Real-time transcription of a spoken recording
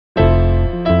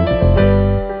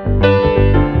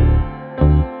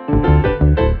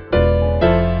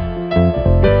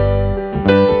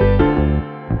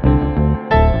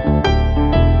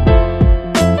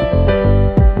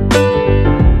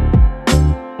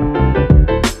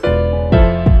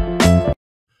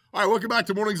All right, welcome back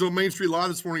to Mornings on Main Street Live.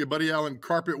 This morning at Buddy Allen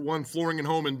Carpet One Flooring and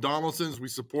Home in Donaldson's. We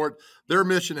support their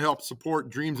mission to help support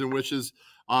dreams and wishes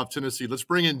of Tennessee. Let's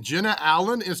bring in Jenna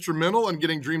Allen, instrumental in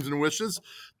getting dreams and wishes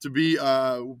to be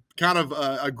kind of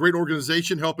a great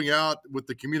organization helping out with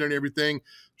the community and everything.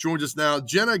 Joins us now.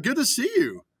 Jenna, good to see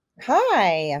you.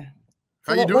 Hi.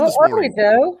 How you doing this morning?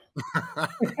 Joe?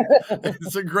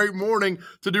 It's a great morning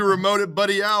to do remote at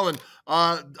Buddy Allen.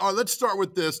 Let's start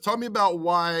with this. Tell me about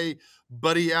why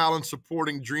Buddy Allen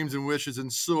supporting dreams and wishes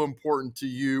is so important to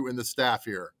you and the staff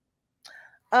here.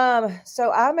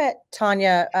 So I met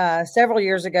Tanya several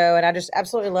years ago, and I just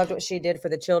absolutely loved what she did for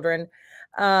the children.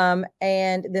 And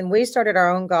then we started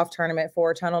our own golf tournament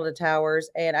for Tunnel to Towers,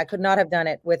 and I could not have done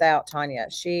it without Tanya.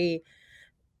 She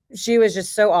was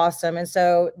just so awesome. And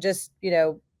so just,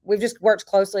 we've just worked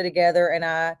closely together, and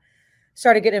I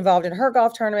started getting involved in her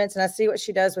golf tournaments, and I see what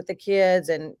she does with the kids,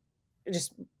 and it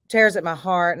just tears at my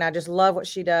heart. And I just love what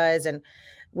she does. And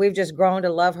we've just grown to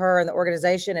love her and the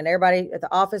organization, and everybody at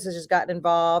the office has just gotten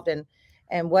involved.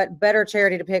 And what better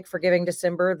charity to pick for Giving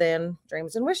December than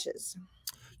Dreams and Wishes?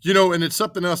 And it's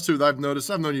something else too that I've noticed.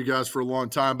 I've known you guys for a long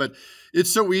time, but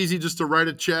it's so easy just to write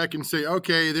a check and say,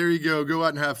 okay, there you go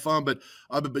out and have fun. But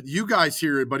you guys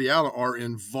here at Buddy Allen are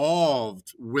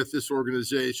involved with this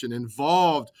organization,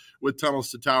 involved with Tunnels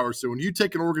to Towers. So when you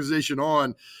take an organization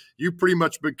on, you pretty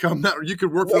much become that, or you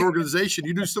could work for that organization.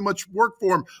 You do so much work for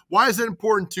them. Why is it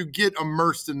important to get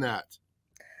immersed in that?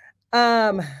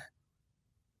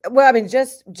 Well, I mean,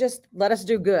 just let us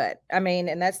do good. I mean,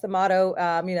 and that's the motto,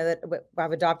 that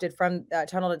I've adopted from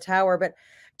Tunnel to Tower. But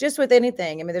just with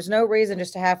anything, I mean, there's no reason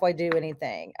just to halfway do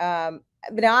anything. But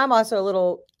now I'm also a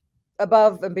little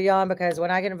above and beyond, because when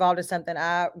I get involved in something,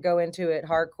 I go into it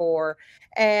hardcore.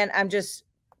 And I'm just,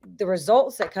 the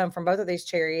results that come from both of these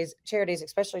charities,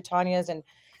 especially Tanya's,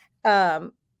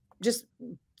 and just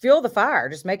fuel the fire,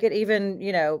 just make it even,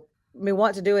 we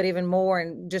want to do it even more,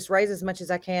 and just raise as much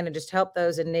as I can and just help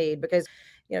those in need, because,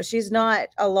 she's not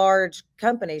a large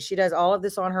company. She does all of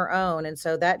this on her own. And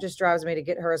so that just drives me to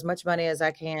get her as much money as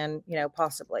I can,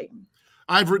 possibly.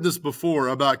 I've written this before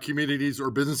about communities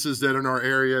or businesses that are in our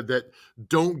area that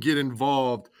don't get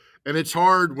involved. And it's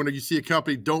hard when you see a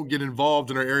company don't get involved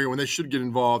in our area when they should get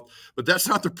involved. But that's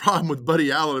not the problem with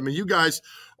Buddy Allen. I mean, you guys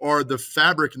are the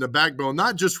fabric and the backbone,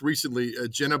 not just recently,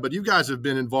 Jenna, but you guys have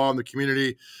been involved in the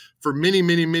community for many,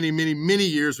 many, many, many, many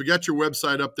years. We got your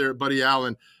website up there at Buddy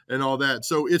Allen and all that.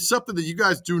 So it's something that you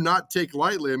guys do not take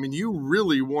lightly. I mean, you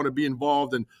really want to be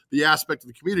involved in the aspect of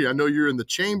the community. I know you're in the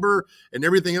chamber and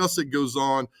everything else that goes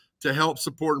on to help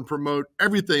support and promote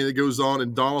everything that goes on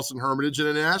in Donaldson, Hermitage, and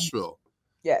in Asheville.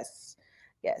 Yes,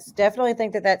 definitely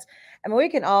think that's, I mean, we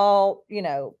can all,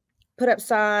 put up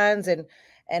signs and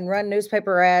run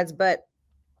newspaper ads, but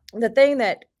the thing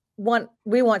that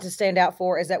we want to stand out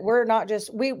for is that we're not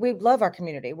just, we love our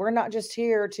community. We're not just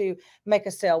here to make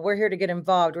a sale. We're here to get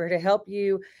involved. We're here to help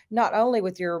you not only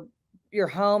with your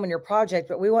home and your project,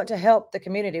 but we want to help the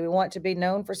community. We want to be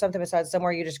known for something besides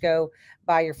somewhere you just go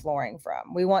buy your flooring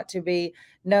from. We want to be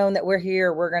known that we're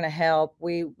here. We're going to help.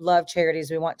 We love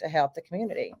charities. We want to help the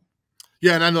community.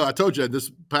 Yeah, and I know I told you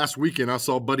this past weekend I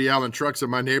saw Buddy Allen trucks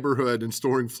in my neighborhood and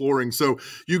storing flooring. So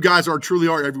you guys truly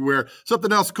are everywhere.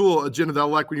 Something else cool, Jenna, that I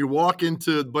like when you walk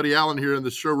into Buddy Allen here in the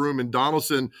showroom in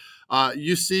Donaldson,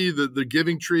 you see the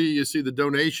giving tree, you see the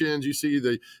donations,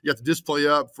 you got the display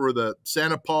up for the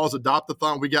Santa Paul's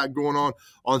Adopt-a-thon we got going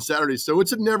on Saturday. So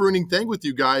it's a never-ending thing with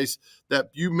you guys that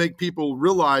you make people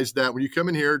realize that when you come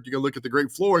in here, you're going to look at the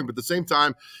great flooring, but at the same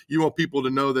time, you want people to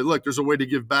know that, look, there's a way to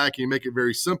give back, and you make it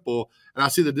very simple. And I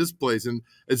see the displays. And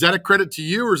is that a credit to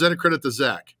you, or is that a credit to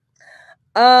Zach?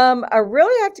 I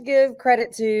really have to give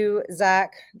credit to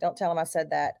Zach. Don't tell him I said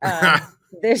that.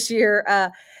 This year,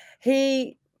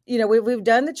 we've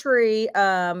done the tree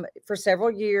for several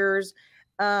years.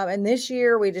 And this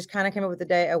year we just kind of came up with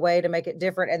a way to make it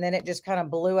different. And then it just kind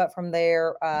of blew up from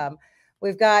there.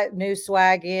 We've got new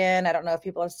swag in. I don't know if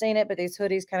people have seen it, but these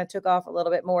hoodies kind of took off a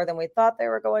little bit more than we thought they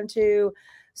were going to.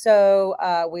 So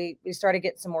we started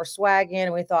getting some more swag in,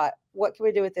 and we thought, what can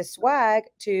we do with this swag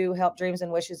to help Dreams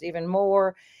and Wishes even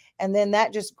more? And then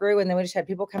that just grew. And then we just had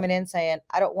people coming in saying,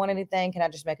 I don't want anything. Can I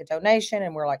just make a donation?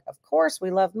 And we're like, of course,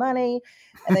 we love money.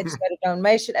 And they just made a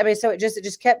donation. I mean, so it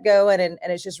just kept going. And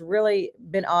it's just really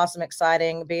been awesome,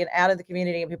 exciting being out in the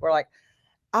community. And people are like,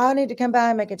 I need to come by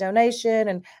and make a donation.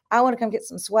 And I want to come get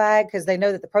some swag, because they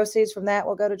know that the proceeds from that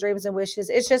will go to Dreams and Wishes.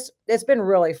 It's been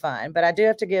really fun. But I do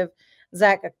have to give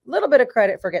Zach a little bit of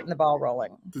credit for getting the ball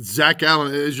rolling. Zach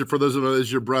Allen is for those of us,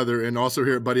 is your brother, and also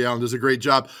here at Buddy Allen does a great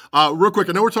job. Real quick,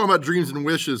 I know we're talking about dreams and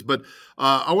wishes, but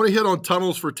I want to hit on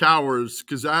Tunnels for Towers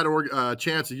because I had a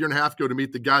chance a year and a half ago to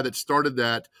meet the guy that started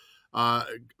that.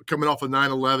 Coming off of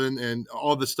 9/11 and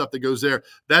all the stuff that goes there.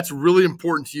 That's really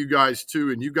important to you guys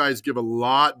too. And you guys give a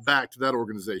lot back to that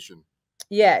organization.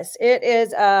 Yes, it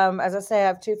is. As I say, I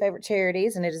have two favorite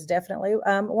charities, and it is definitely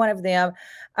one of them.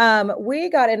 We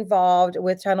got involved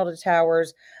with Tunnel to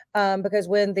Towers because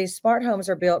when these smart homes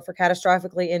are built for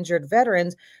catastrophically injured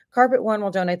veterans, Carpet One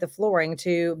will donate the flooring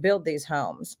to build these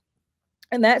homes.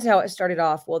 And that's how it started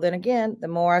off. Well, then again, the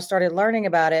more I started learning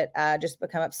about it, I just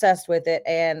become obsessed with it.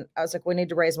 And I was like, we need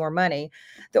to raise more money.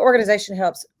 The organization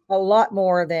helps a lot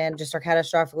more than just our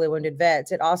catastrophically wounded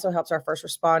vets. It also helps our first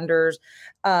responders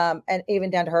and even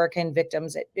down to hurricane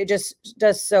victims. It just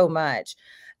does so much.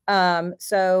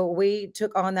 So we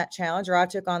took on that challenge, or I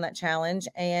took on that challenge.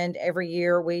 And every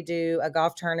year we do a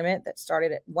golf tournament that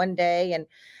started at one day. And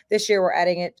this year we're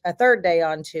adding it a third day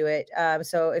onto it.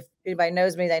 So if anybody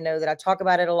knows me, they know that I talk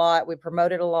about it a lot. We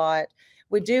promote it a lot.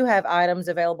 We do have items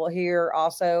available here.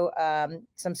 Also,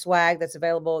 some swag that's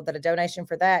available that a donation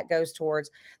for that goes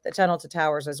towards the Tunnel to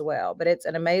Towers as well. But it's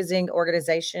an amazing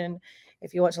organization.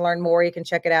 If you want to learn more, you can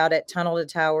check it out at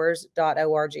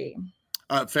tunneltotowers.org.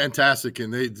 Fantastic,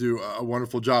 and they do a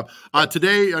wonderful job.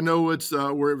 Today, I know it's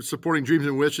we're supporting Dreams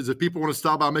and Wishes. If people want to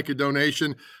stop by and make a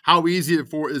donation, how easy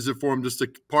is it for them just to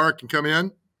park and come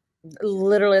in?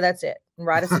 Literally, that's it.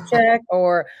 Write us a check,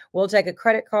 or we'll take a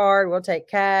credit card. We'll take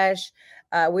cash.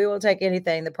 We will take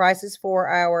anything. The prices for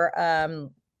our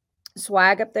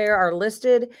swag up there are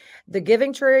listed. The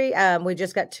giving tree, we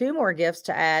just got 2 more gifts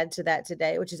to add to that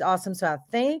today, which is awesome. So I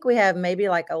think we have maybe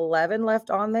like 11 left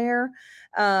on there.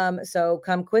 So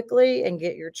come quickly and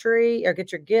get your tree or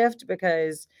get your gift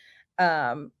because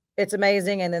it's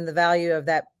amazing. And then the value of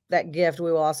that gift,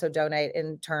 we will also donate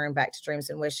in turn back to Dreams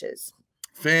and Wishes.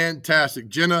 Fantastic.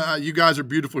 Jenna, you guys are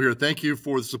beautiful here. Thank you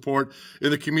for the support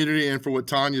in the community and for what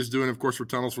Tanya's doing, of course, for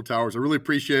Tunnels for Towers. I really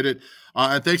appreciate it.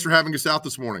 And thanks for having us out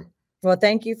this morning. Well,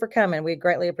 thank you for coming. We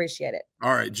greatly appreciate it.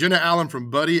 All right. Jenna Allen from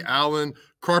Buddy Allen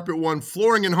Carpet One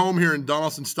Flooring and Home here in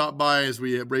Donaldson. Stop by as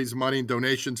we raise money and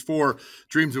donations for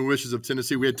Dreams and Wishes of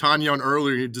Tennessee. We had Tanya on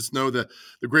earlier. You just know the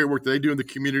great work that they do in the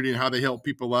community and how they help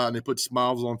people out, and they put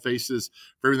smiles on faces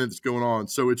for everything that's going on.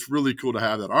 So it's really cool to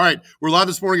have that. All right. We're live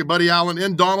this morning at Buddy Allen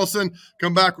in Donaldson.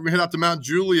 Come back. We're going to head out to Mount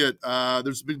Juliet.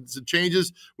 There's been some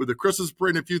changes with the Christmas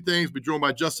parade and a few things. We're joined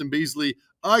by Justin Beasley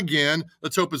again.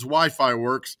 Let's hope his Wi-Fi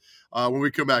works when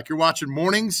we come back. You're watching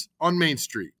Mornings on Main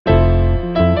Street.